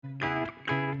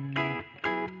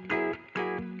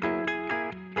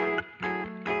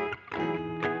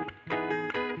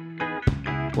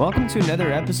Welcome to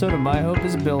another episode of My Hope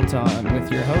is Built On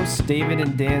with your hosts, David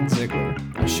and Dan Ziegler,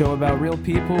 a show about real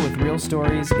people with real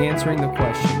stories answering the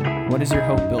question, what is your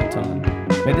hope built on?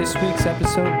 May this week's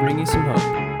episode bring you some hope.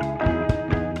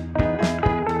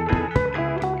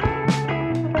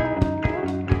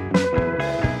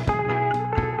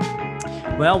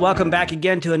 Well, welcome back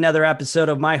again to another episode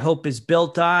of My Hope is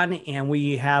Built On, and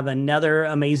we have another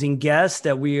amazing guest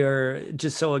that we are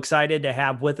just so excited to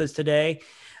have with us today.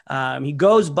 He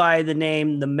goes by the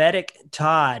name The Medic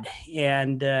Todd,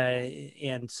 and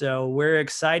so we're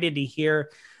excited to hear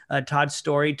Todd's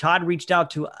story. Todd reached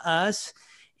out to us,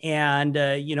 and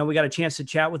we got a chance to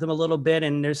chat with him a little bit,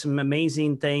 and there's some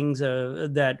amazing things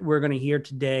that we're going to hear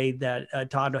today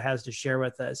that Todd has to share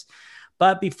with us.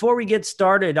 But before we get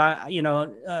started,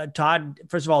 Todd,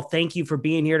 first of all, thank you for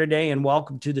being here today and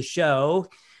welcome to the show.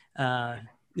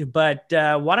 But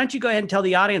why don't you go ahead and tell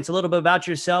the audience a little bit about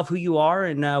yourself, who you are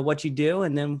and what you do,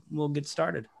 and then we'll get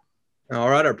started. All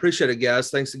right. I appreciate it,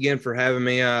 guys. Thanks again for having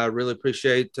me. I really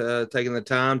appreciate taking the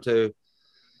time to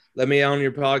let me on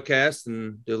your podcast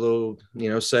and do a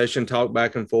little, session, talk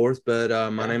back and forth.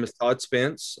 But my name is Todd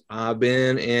Spence. I've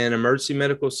been in emergency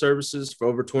medical services for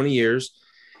over 20 years.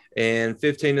 And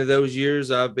 15 of those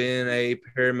years, I've been a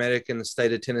paramedic in the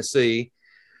state of Tennessee.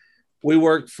 I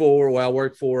worked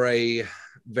for a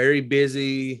very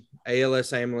busy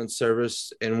ALS ambulance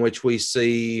service in which we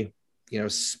see,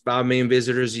 5 million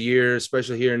visitors a year,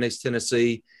 especially here in East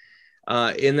Tennessee.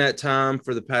 In that time,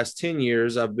 for the past 10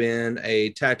 years, I've been a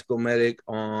tactical medic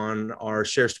on our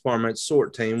Sheriff's Department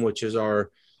SORT team, which is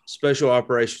our Special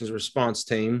Operations Response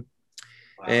Team.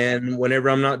 Wow. And whenever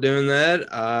I'm not doing that,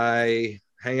 I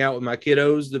hang out with my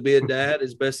kiddos to be a dad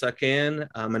as best I can.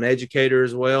 I'm an educator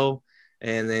as well.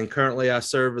 And then currently I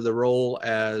serve the role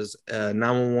as a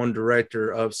 911 director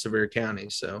of Sevier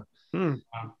County. So,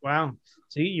 Wow.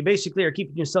 So you basically are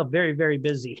keeping yourself very, very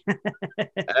busy.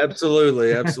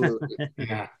 Absolutely.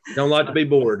 Yeah. Don't like to be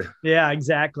bored. Yeah,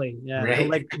 exactly. Yeah.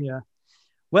 Right.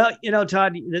 Well,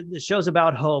 Todd, the show's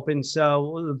about hope. And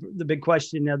so the big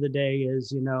question of the day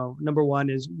is, number one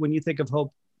is, when you think of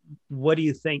hope, what do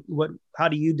you think? How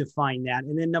do you define that?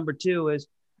 And then number two is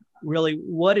really,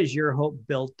 what is your hope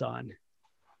built on?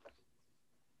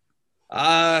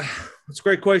 It's a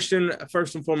great question.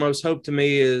 First and foremost, hope to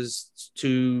me is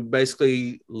to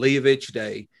basically live each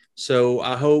day. So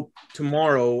I hope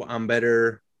tomorrow I'm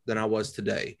better than I was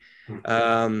today.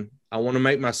 I want to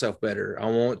make myself better. I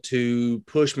want to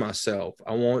push myself.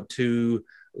 I want to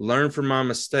learn from my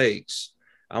mistakes.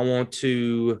 I want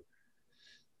to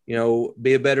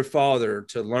be a better father,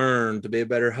 to learn, to be a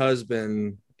better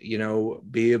husband,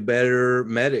 be a better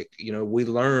medic. We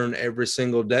learn every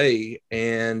single day.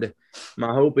 And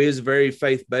my hope is very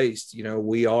faith-based.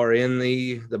 We are in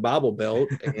the Bible Belt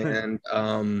and,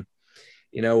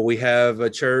 we have a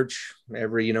church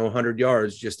every, 100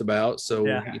 yards just about. So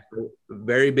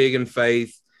very big in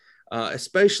faith,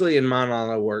 especially in my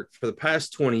line of work. For the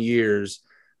past 20 years,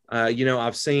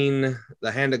 I've seen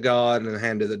the hand of God and the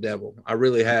hand of the devil. I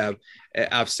really have.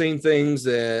 I've seen things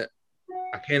that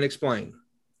I can't explain.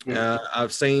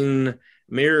 I've seen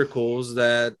miracles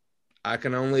that I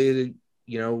can only,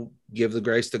 give the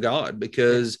grace to God,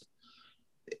 because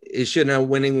it shouldn't have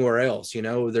went anywhere else.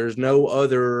 There's no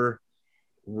other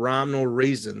rhyme or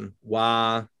reason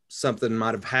why something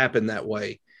might have happened that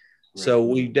way. Right. So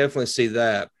we definitely see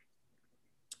that.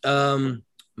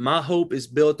 My hope is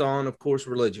built on, of course,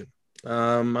 religion,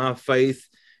 my faith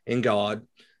in God,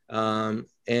 and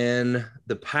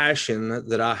the passion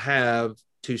that I have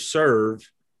to serve,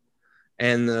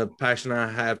 and the passion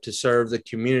I have to serve the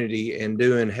community and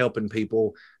helping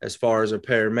people as far as a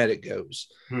paramedic goes.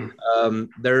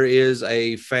 There is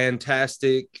a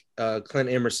fantastic Clint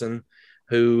Emerson,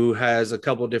 who has a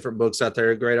couple of different books out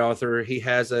there, a great author. He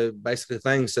has a basically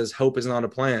thing that says hope is not a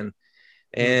plan.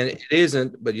 And it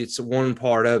isn't, but it's one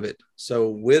part of it. So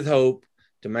with hope,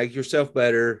 to make yourself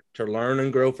better, to learn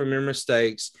and grow from your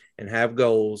mistakes and have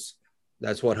goals,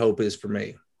 that's what hope is for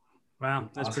me. Wow,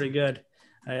 that's awesome. Pretty good.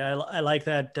 I like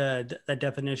that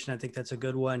definition. I think that's a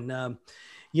good one.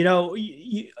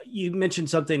 You mentioned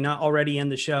something already in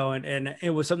the show, and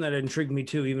it was something that intrigued me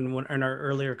too, even in our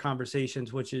earlier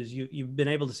conversations, which is you've been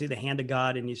able to see the hand of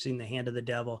God and you've seen the hand of the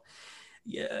devil.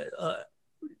 Yeah.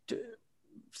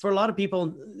 For a lot of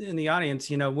people in the audience,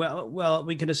 well,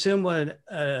 we can assume what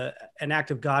an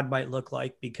act of God might look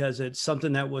like, because it's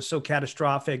something that was so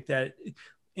catastrophic that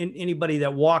anybody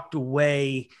that walked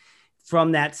away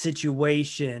from that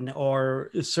situation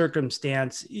or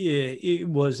circumstance, it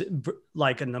was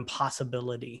like an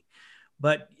impossibility.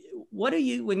 But what do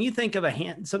you, when you think of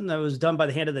something that was done by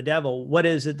the hand of the devil, what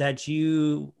is it that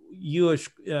you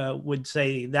would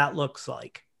say that looks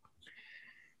like?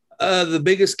 The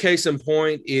biggest case in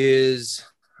point is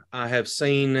I have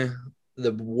seen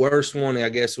the worst one, I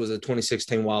guess, was the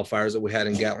 2016 wildfires that we had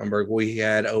in Gatlinburg. We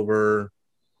had over,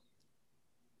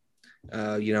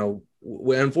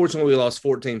 unfortunately, we lost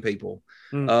 14 people.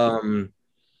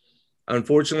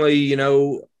 Unfortunately,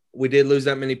 we did lose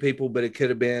that many people, but it could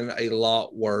have been a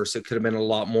lot worse. It could have been a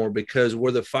lot more, because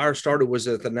where the fire started was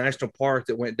at the national park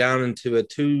that went down into a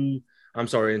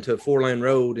 4-lane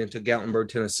road into Gatlinburg,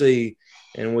 Tennessee.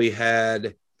 And we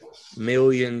had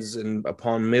millions and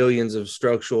upon millions of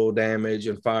structural damage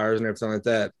and fires and everything like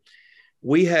that.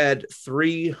 We had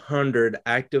 300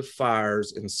 active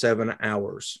fires in 7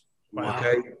 hours. Wow.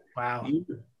 Okay. Wow.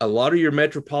 A lot of your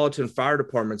metropolitan fire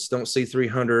departments don't see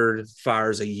 300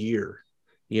 fires a year,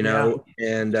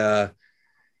 and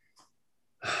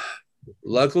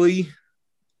luckily,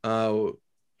 no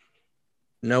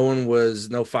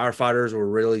firefighters were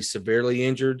really severely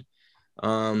injured.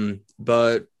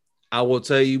 But I will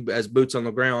tell you, as boots on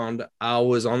the ground, I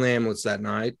was on the ambulance that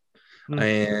night,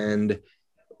 and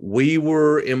we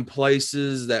were in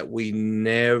places that we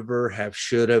never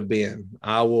should have been.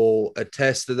 I will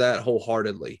attest to that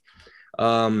wholeheartedly.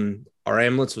 Our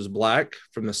ambulance was black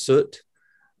from the soot.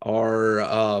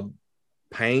 Our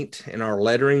paint and our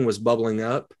lettering was bubbling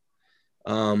up.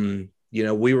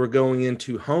 We were going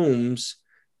into homes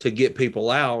to get people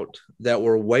out that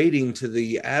were waiting to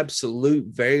the absolute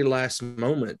very last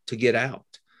moment to get out.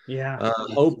 Yeah.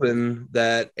 Hoping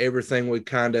that everything would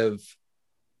kind of,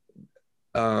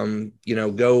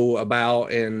 go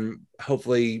about and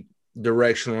hopefully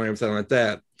directional and everything like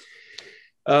that.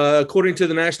 According to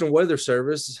the National Weather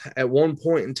Service, at one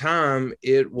point in time,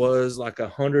 it was like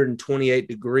 128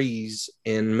 degrees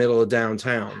in the middle of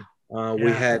downtown.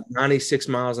 We had 96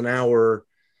 miles an hour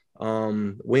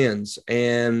winds,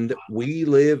 and we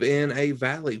live in a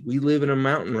valley. We live in a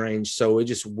mountain range, so it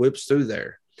just whips through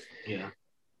there. Yeah.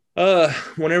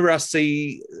 Whenever I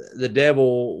see, the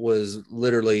devil was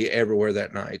literally everywhere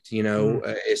that night.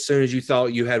 As soon as you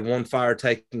thought you had one fire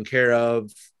taken care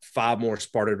of, 5 more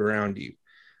spotted around you.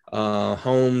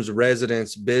 Homes,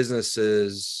 residents,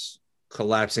 businesses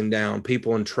collapsing down,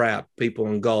 people entrapped, people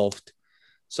engulfed.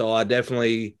 So I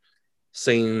definitely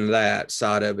seen that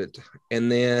side of it.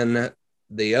 And then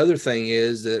the other thing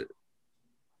is that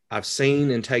I've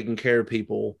seen and taken care of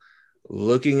people,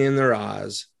 looking in their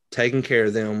eyes, taking care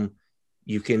of them.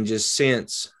 You can just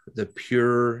sense the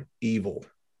pure evil.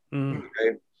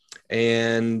 Okay?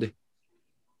 And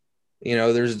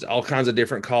there's all kinds of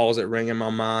different calls that ring in my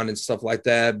mind and stuff like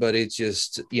that, but it's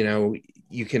just,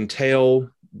 you can tell,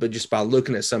 but just by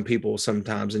looking at some people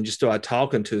sometimes, and just by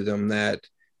talking to them, that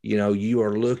you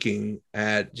are looking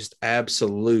at just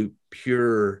absolute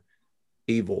pure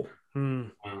evil.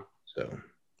 So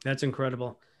that's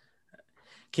incredible.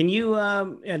 Can you,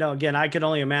 again, I could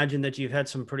only imagine that you've had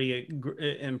some pretty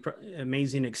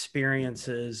amazing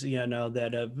experiences,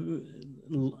 that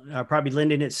are probably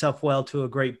lending itself well to a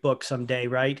great book someday,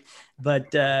 right?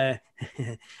 But one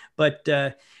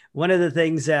of the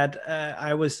things that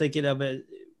I was thinking of,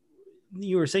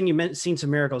 you were saying you seen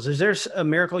some miracles. Is there a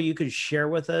miracle you could share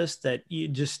with us that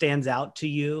just stands out to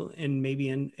you, and maybe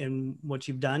in what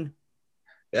you've done?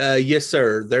 Yes,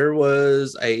 sir. There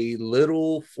was a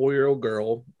little 4-year-old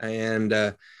girl, and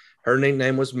her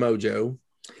nickname was Mojo.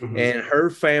 And her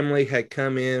family had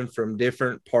come in from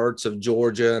different parts of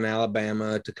Georgia and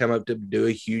Alabama to come up to do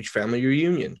a huge family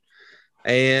reunion.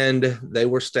 And they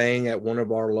were staying at one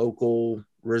of our local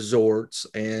resorts,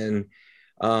 and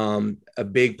a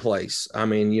big place. I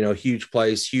mean, huge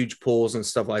place, huge pools and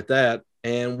stuff like that.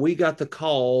 And we got the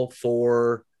call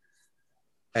for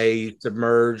a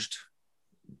submerged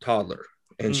toddler,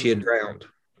 and she had drowned.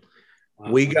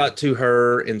 Wow. We got to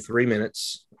her in 3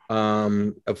 minutes.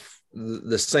 The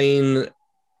scene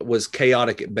was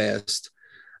chaotic at best.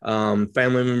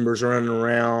 Family members running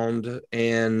around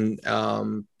and,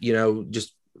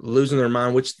 just losing their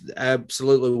mind, which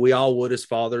absolutely we all would as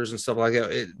fathers and stuff like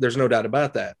that. There's no doubt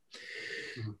about that.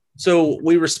 So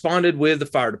we responded with the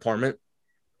fire department,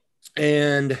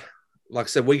 and like I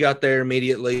said, we got there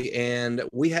immediately, and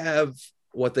we have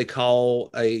what they call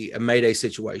a Mayday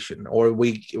situation, or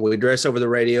we address over the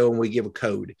radio and we give a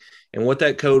code. And what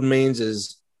that code means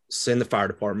is send the fire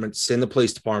department, send the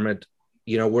police department.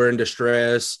 We're in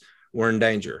distress, we're in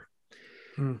danger.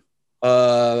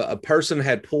 A person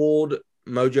had pulled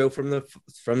Mojo from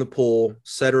the pool,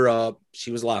 set her up.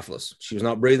 She was lifeless. She was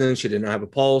not breathing. She did not have a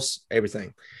pulse,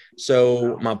 everything.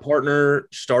 So my partner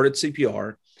started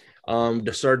CPR.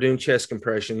 to start doing chest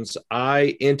compressions.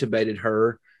 I intubated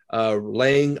her,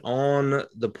 laying on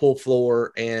the pool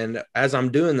floor. And as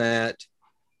I'm doing that,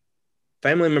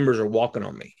 family members are walking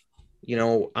on me.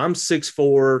 I'm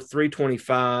 6'4",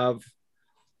 325,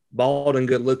 bald and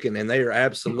good looking, and they are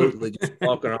absolutely just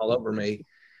walking all over me.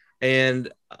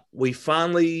 And we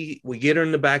get her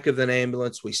in the back of an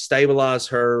ambulance. We stabilize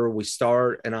her. We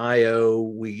start an IO.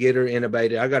 We get her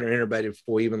intubated. I got her intubated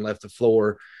before we even left the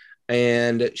floor.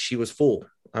 And she was full.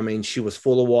 I mean, she was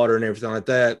full of water and everything like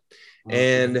that.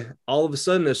 And all of a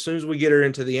sudden, as soon as we get her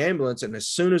into the ambulance and as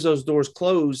soon as those doors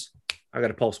close, I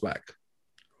got a pulse back.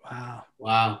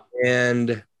 Wow.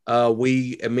 And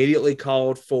we immediately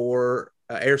called for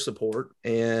air support,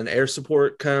 and air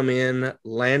support come in,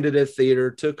 landed at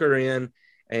theater, took her in,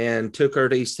 and took her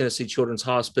to East Tennessee Children's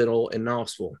Hospital in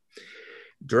Knoxville.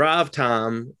 Drive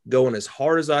time, going as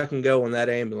hard as I can go in that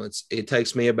ambulance, it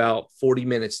takes me about 40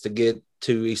 minutes to get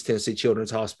to East Tennessee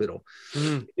Children's Hospital.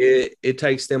 It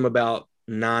takes them about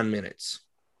 9 minutes.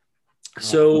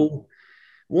 So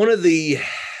one of the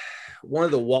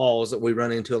walls that we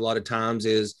run into a lot of times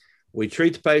is we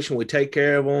treat the patient, we take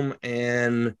care of them,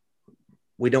 and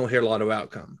we don't hear a lot of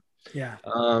outcome. Yeah.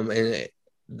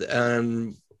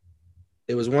 And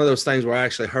it was one of those things where I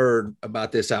actually heard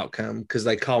about this outcome because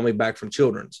they called me back from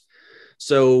Children's.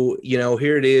 So,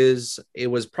 here it is. It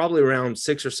was probably around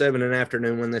 6 or 7 in the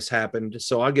afternoon when this happened.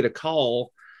 So I get a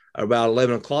call about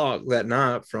 11 o'clock that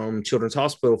night from Children's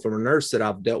Hospital from a nurse that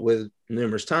I've dealt with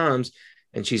numerous times.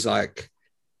 And she's like,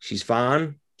 she's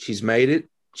fine. She's made it.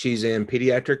 She's in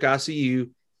pediatric ICU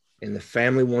and the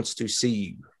family wants to see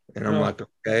you. And I'm like,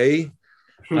 okay.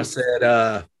 I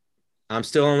said, I'm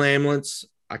still on the ambulance.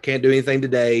 I can't do anything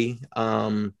today.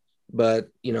 But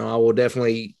I will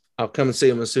I'll come and see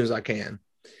them as soon as I can.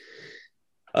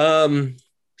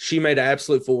 She made an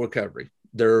absolute full recovery.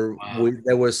 There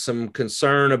was some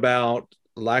concern about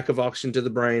lack of oxygen to the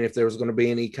brain, if there was going to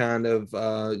be any kind of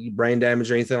brain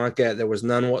damage or anything like that. There was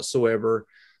none whatsoever.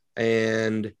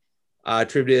 And I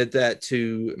attributed that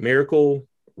to miracle,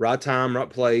 right time, right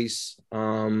place.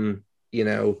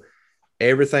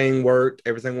 Everything worked.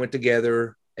 Everything went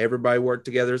together. Everybody worked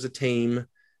together as a team.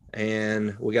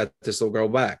 And we got this little girl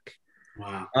back.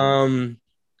 Wow.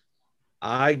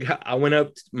 I went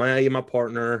up to my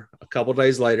partner a couple of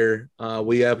days later.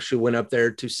 We actually went up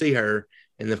there to see her,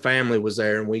 and the family was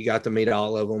there, and we got to meet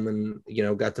all of them, and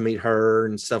got to meet her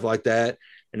and stuff like that.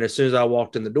 And as soon as I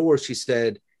walked in the door, she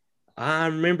said, "I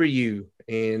remember you."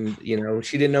 And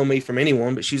she didn't know me from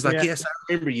anyone, but she's like, "Yes, I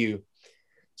remember you."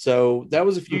 So that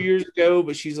was a few years ago,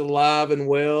 but she's alive and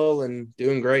well and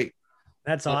doing great.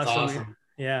 That's awesome.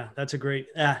 Yeah, that's a great.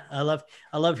 I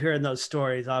love hearing those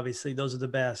stories. Obviously, those are the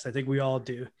best. I think we all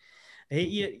do.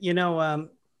 Hey,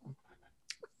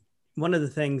 one of the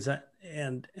things,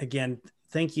 and again,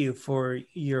 thank you for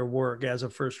your work as a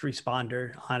first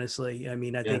responder. Honestly, I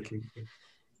mean, I think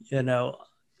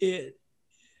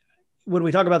when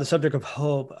we talk about the subject of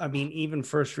hope, I mean, even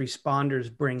first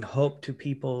responders bring hope to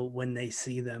people when they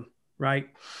see them, right?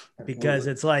 Because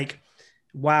it's like,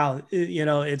 wow,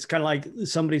 it's kind of like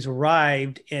somebody's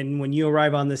arrived, and when you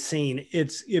arrive on the scene,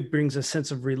 it brings a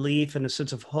sense of relief and a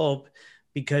sense of hope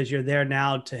because you're there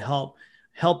now to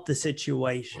help the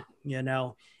situation,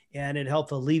 and it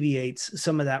helps alleviates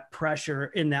some of that pressure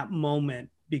in that moment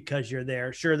because you're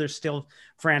there. Sure, they're still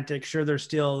frantic. Sure,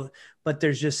 but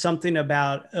there's just something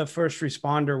about a first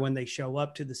responder when they show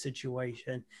up to the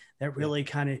situation that really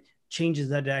kind of changes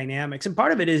the dynamics. And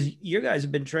part of it is you guys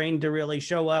have been trained to really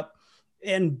show up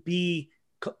and be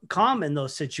calm in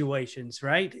those situations,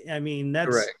 right? I mean, that's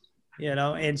correct.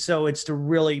 And so it's to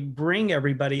really bring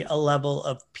everybody a level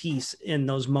of peace in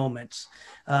those moments,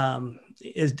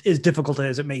 as difficult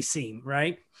as it may seem,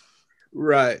 right?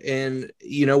 Right. And,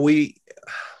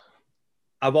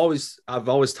 I've always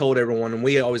told everyone, and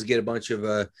we always get a bunch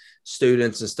of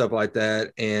students and stuff like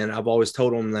that. And I've always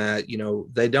told them that,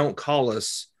 they don't call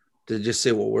us to just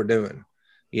see what we're doing.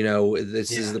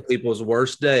 This is the people's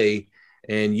worst day,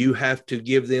 and you have to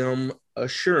give them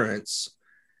assurance,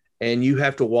 and you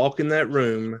have to walk in that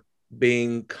room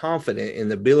being confident in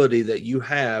the ability that you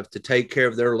have to take care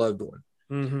of their loved one.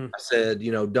 Mm-hmm. I said,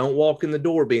 don't walk in the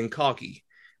door being cocky,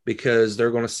 because they're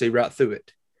going to see right through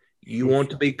it. You want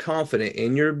to be confident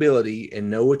in your ability and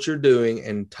know what you're doing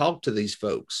and talk to these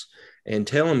folks and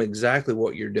tell them exactly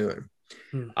what you're doing.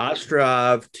 I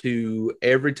strive to,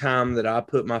 every time that I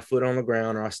put my foot on the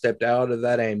ground or I stepped out of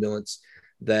that ambulance,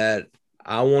 that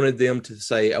I wanted them to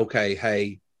say, okay,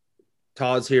 hey,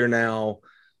 Todd's here now.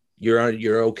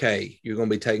 You're okay. You're going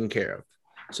to be taken care of.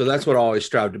 So that's what I always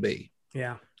strive to be.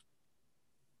 Yeah.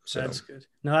 So that's good.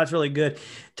 No, that's really good.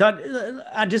 Todd,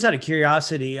 I just out of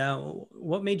curiosity,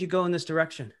 what made you go in this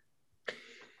direction?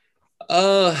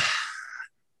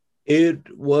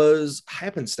 It was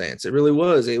happenstance. It really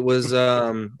was. It was,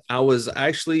 I was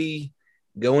actually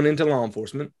going into law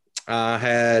enforcement. I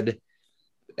had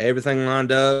everything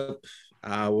lined up.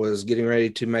 I was getting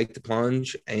ready to make the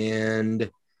plunge,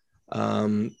 and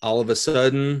all of a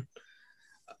sudden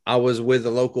I was with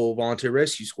the local volunteer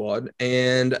rescue squad,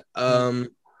 and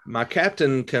my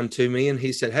captain come to me and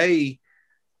he said, "Hey,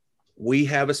 we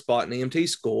have a spot in EMT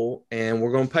school and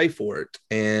we're going to pay for it.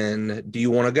 And do you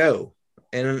want to go?"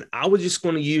 And I was just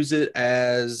going to use it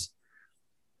as,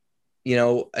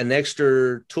 an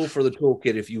extra tool for the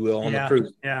toolkit, if you will, on the crew.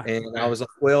 Yeah. And I was like,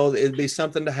 well, it'd be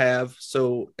something to have.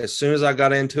 So as soon as I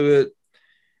got into it,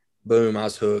 boom, I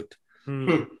was hooked.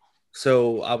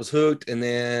 So I was hooked. And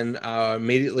then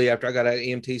immediately after I got out of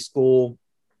EMT school,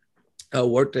 I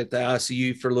worked at the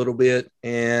ICU for a little bit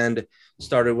and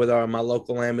started with my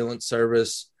local ambulance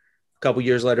service. A couple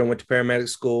years later, I went to paramedic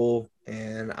school,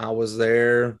 and I was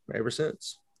there ever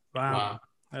since. Wow.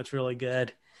 That's really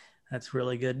good. That's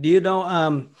really good. Do you know,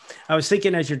 I was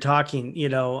thinking as you're talking,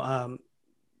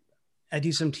 I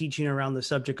do some teaching around the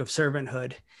subject of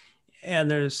servanthood,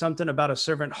 and there's something about a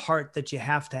servant heart that you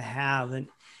have to have.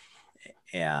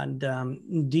 And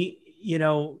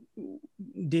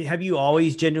have you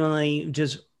always genuinely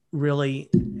just really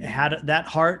had that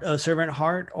heart, a servant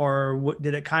heart, or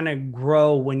did it kind of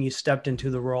grow when you stepped into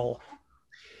the role?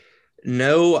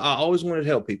 No, I always wanted to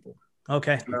help people.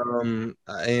 Okay. And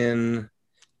I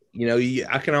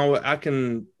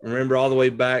can remember all the way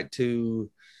back to,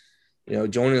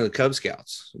 joining the Cub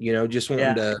Scouts, just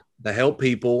wanting to help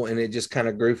people, and it just kind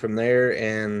of grew from there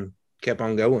and kept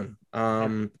on going.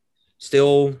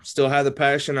 Still have the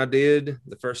passion I did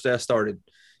the first day I started,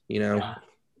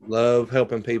 love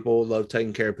helping people, love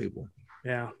taking care of people.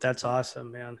 Yeah. That's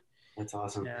awesome, man. That's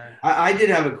awesome. Yeah. I did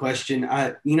have a question.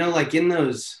 Like in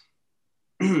those,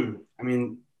 I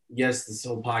mean, yes, this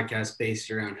whole podcast based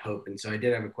around hope. And so I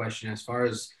did have a question as far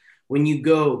as when you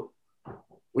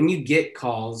get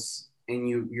calls and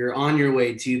you're on your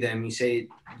way to them, you said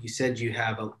you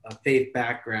have a faith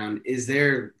background. Is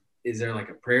there like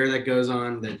a prayer that goes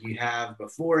on that you have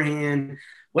beforehand?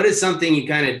 What is something you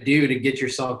kind of do to get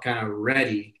yourself kind of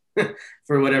ready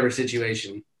for whatever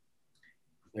situation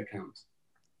that comes?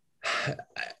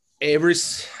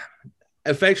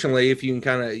 Affectionately, if you can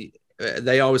kind of,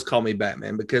 they always call me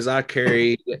Batman because I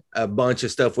carry a bunch of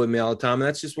stuff with me all the time. And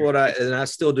that's just what I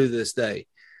still do to this day.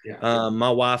 Yeah. My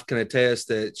wife can attest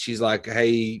that she's like,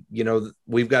 "Hey,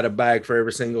 we've got a bag for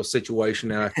every single situation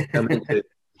that I can come into."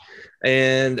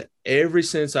 And ever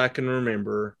since I can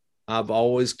remember, I've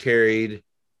always carried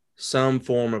some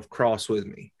form of cross with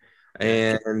me.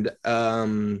 And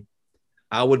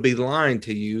I would be lying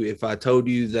to you if I told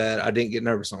you that I didn't get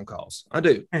nervous on calls. I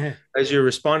do. As you're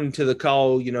responding to the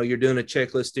call, you're doing a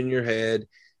checklist in your head.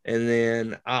 And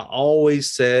then I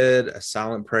always said a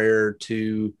silent prayer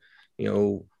to,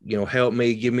 help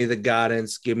me, give me the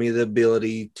guidance, give me the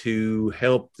ability to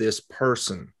help this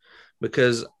person.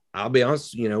 Because I'll be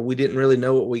honest, we didn't really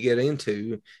know what we get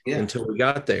into until we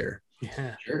got there.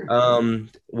 Yeah, sure.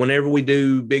 Whenever we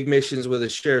do big missions with the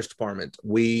sheriff's department,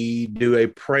 we do a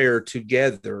prayer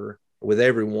together with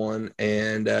everyone.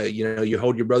 And, you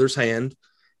hold your brother's hand,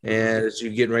 and as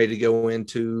you're getting ready to go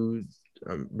into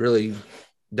really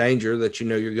danger that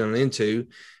you're going into.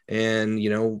 And,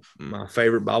 my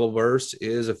favorite Bible verse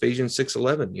is Ephesians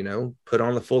 6:11, put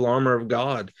on the full armor of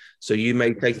God so you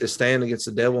may take the stand against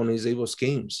the devil and his evil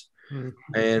schemes. Mm-hmm.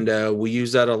 And we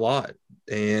use that a lot.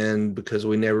 And because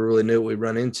we never really knew what we'd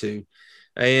run into.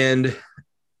 And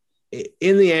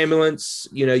in the ambulance,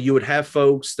 you would have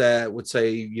folks that would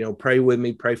say, pray with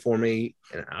me, pray for me.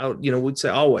 And we'd say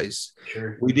always.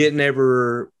 Sure. We didn't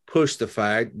ever push the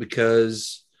fact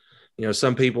because,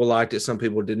 some people liked it, some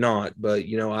people did not. But,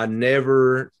 I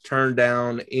never turned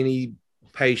down any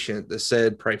patient that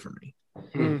said, pray for me.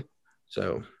 Mm-hmm.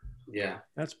 So, yeah,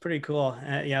 that's pretty cool.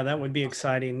 That would be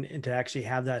exciting to actually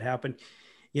have that happen.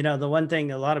 The one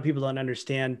thing a lot of people don't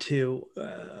understand too,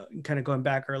 kind of going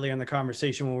back earlier in the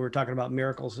conversation when we were talking about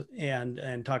miracles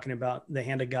and talking about the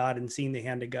hand of God and seeing the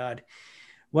hand of God.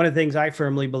 One of the things I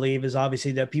firmly believe is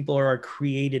obviously that people are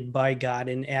created by God.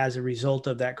 And as a result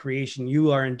of that creation,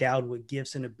 you are endowed with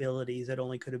gifts and abilities that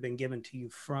only could have been given to you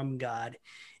from God.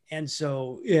 And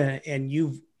so, and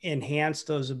you've enhanced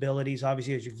those abilities,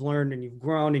 obviously, as you've learned and you've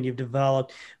grown and you've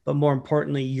developed, but more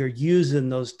importantly, you're using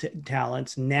those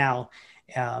talents now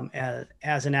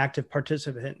as an active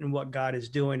participant in what God is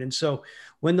doing. And so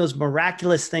when those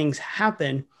miraculous things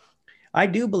happen, I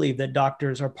do believe that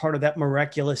doctors are part of that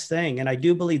miraculous thing. And I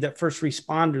do believe that first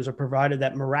responders are provided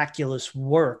that miraculous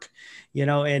work,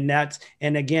 and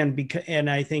and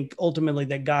I think ultimately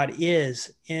that God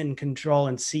is in control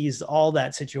and sees all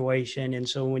that situation. And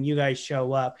so when you guys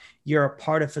show up, you're a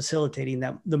part of facilitating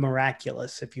the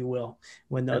miraculous, if you will,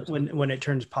 when it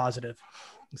turns positive.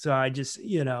 So I just,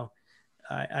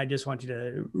 I just want you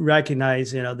to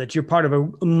recognize, that you're part of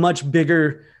a much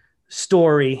bigger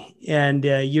story, and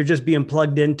you're just being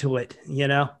plugged into it.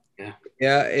 Yeah.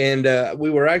 And we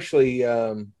were actually,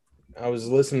 I was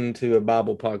listening to a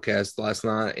Bible podcast last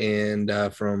night, and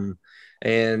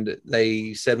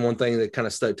they said one thing that kind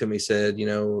of stuck to me. Said,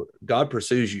 God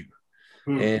pursues you,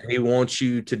 and He wants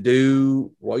you to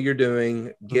do what you're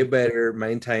doing, get better,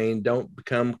 maintain, don't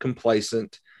become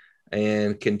complacent,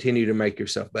 and continue to make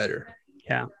yourself better.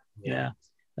 Yeah.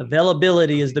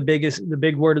 Availability is the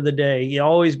big word of the day. You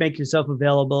always make yourself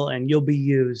available and you'll be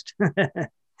used.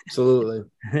 Absolutely.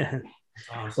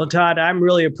 Awesome. Well, Todd, I'm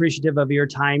really appreciative of your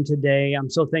time today. I'm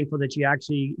so thankful that you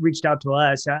actually reached out to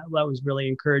us. That was really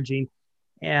encouraging.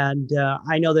 And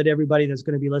I know that everybody that's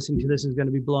going to be listening to this is going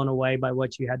to be blown away by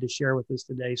what you had to share with us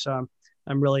today. So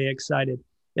I'm really excited.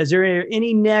 Is there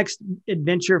any next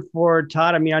adventure for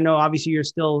Todd? I mean, I know obviously you're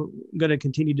still going to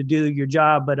continue to do your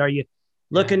job, but are you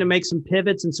looking to make some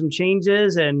pivots and some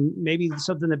changes, and maybe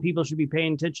something that people should be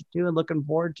paying attention to and looking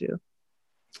forward to?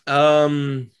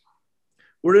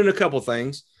 We're doing a couple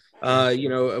things.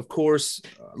 Of course,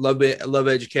 love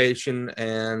education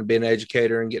and being an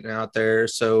educator and getting out there.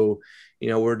 So,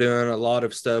 we're doing a lot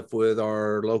of stuff with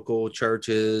our local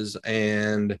churches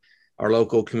and our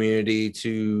local community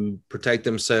to protect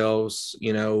themselves.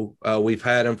 We've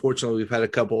had a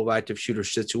couple of active shooter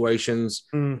situations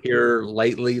here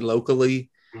lately, locally.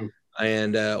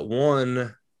 And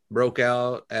one broke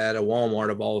out at a Walmart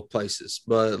of all places,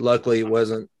 but luckily it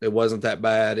wasn't that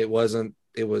bad. It was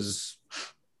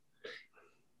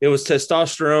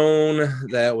testosterone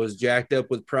that was jacked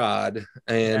up with pride.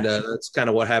 And that's kind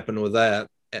of what happened with that.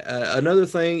 Another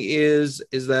thing is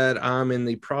that I'm in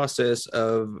the process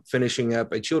of finishing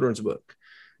up a children's book.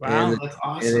 Wow, that's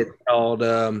awesome. And it's called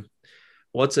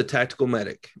What's a Tactical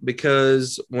Medic?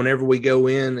 Because whenever we go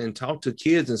in and talk to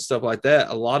kids and stuff like that,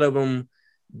 a lot of them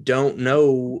don't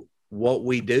know what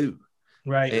we do.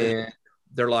 Right. And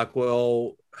they're like,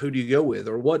 well, who do you go with?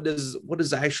 Or what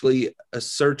does actually a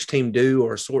search team do,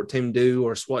 or a SWAT team do,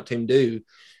 or a SWAT team do?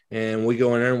 And we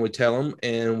go in there and we tell them,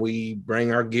 and we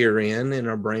bring our gear in,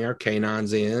 and I bring our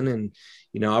canines in, and,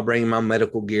 I bring my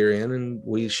medical gear in, and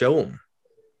we show them.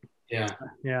 Yeah.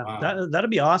 Wow. That'd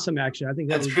be awesome. Actually, I think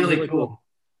that's really cool.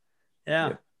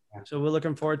 Yeah. So we're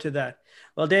looking forward to that.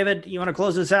 Well, David, you want to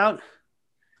close this out?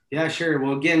 Yeah, sure.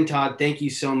 Well, again, Todd, thank you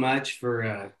so much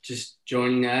for just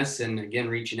joining us and again,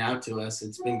 reaching out to us.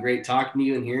 It's been great talking to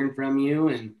you and hearing from you.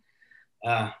 And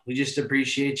we just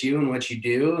appreciate you and what you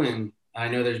do. And I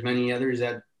know there's many others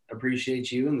that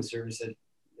appreciate you and the service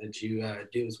that you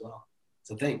do as well.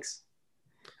 So thanks.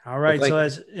 All right. Well,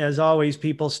 so as always,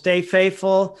 people, stay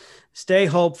faithful, stay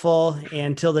hopeful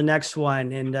until the next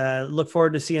one, and look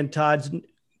forward to seeing Todd's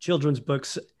children's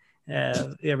books,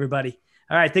 everybody.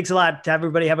 All right. Thanks a lot.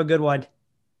 Everybody have a good one.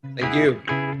 Thank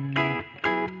you.